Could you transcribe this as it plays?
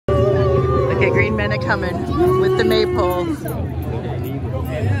Okay, green men are coming with the maypole.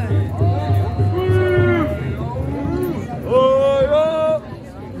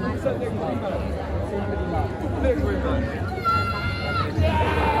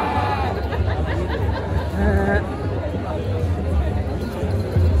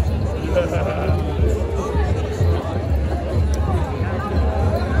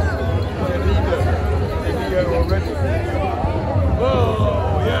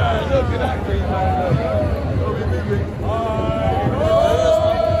 Oh, yeah, look at that green man.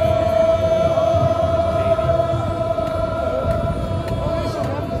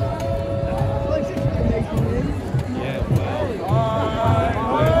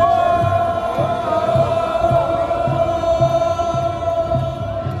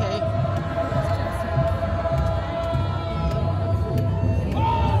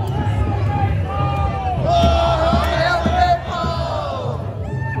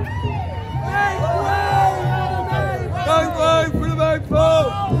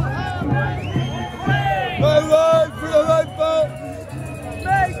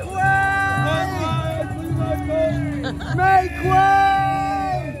 Make way!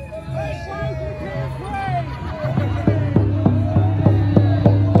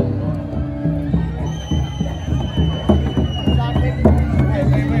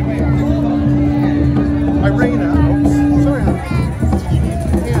 Irina, sorry,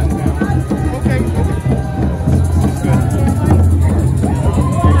 yeah, okay.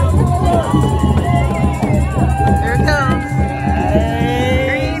 There it comes.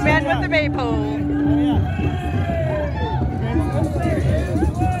 Green man with the maypole.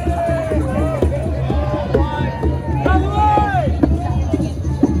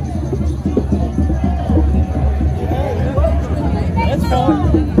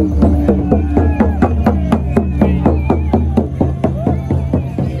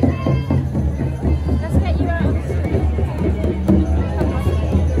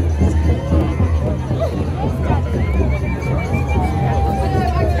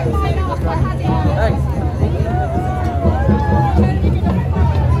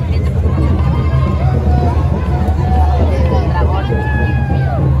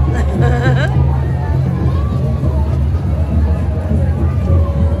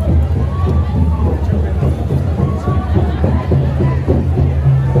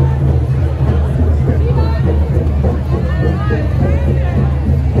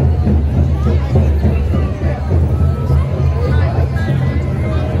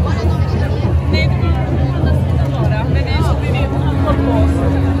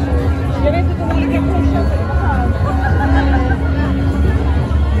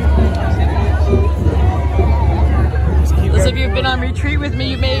 Those of you who've been on retreat with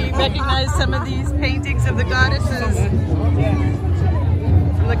me, you may recognize some of these paintings of the goddesses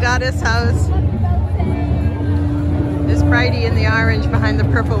from the goddess house. There's Bridie in the orange behind the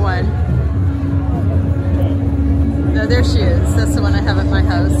purple one. No, there she is. That's the one I have at my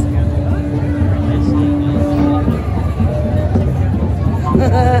house.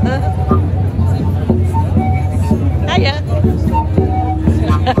 Hiya.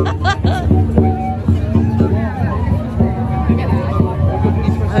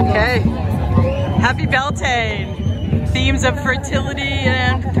 Okay. Happy Beltane. Themes of fertility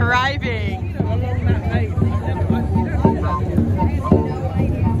and thriving.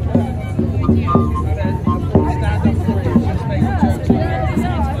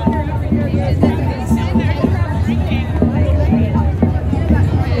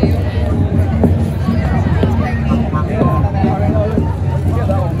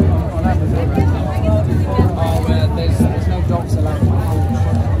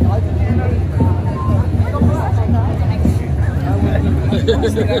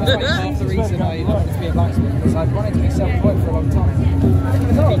 Half the reason I wanted to be a blacksmith because I'd wanted to be self-employed for a long time.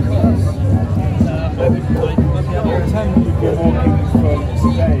 Those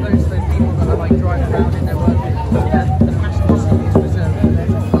people that are like driving around in their work, the fashion is preserved in their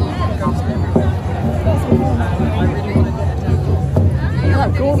goes everywhere. I really want to get it done.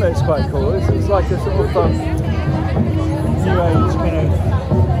 That gauntlet's quite cool. It's like a sort of new age kind of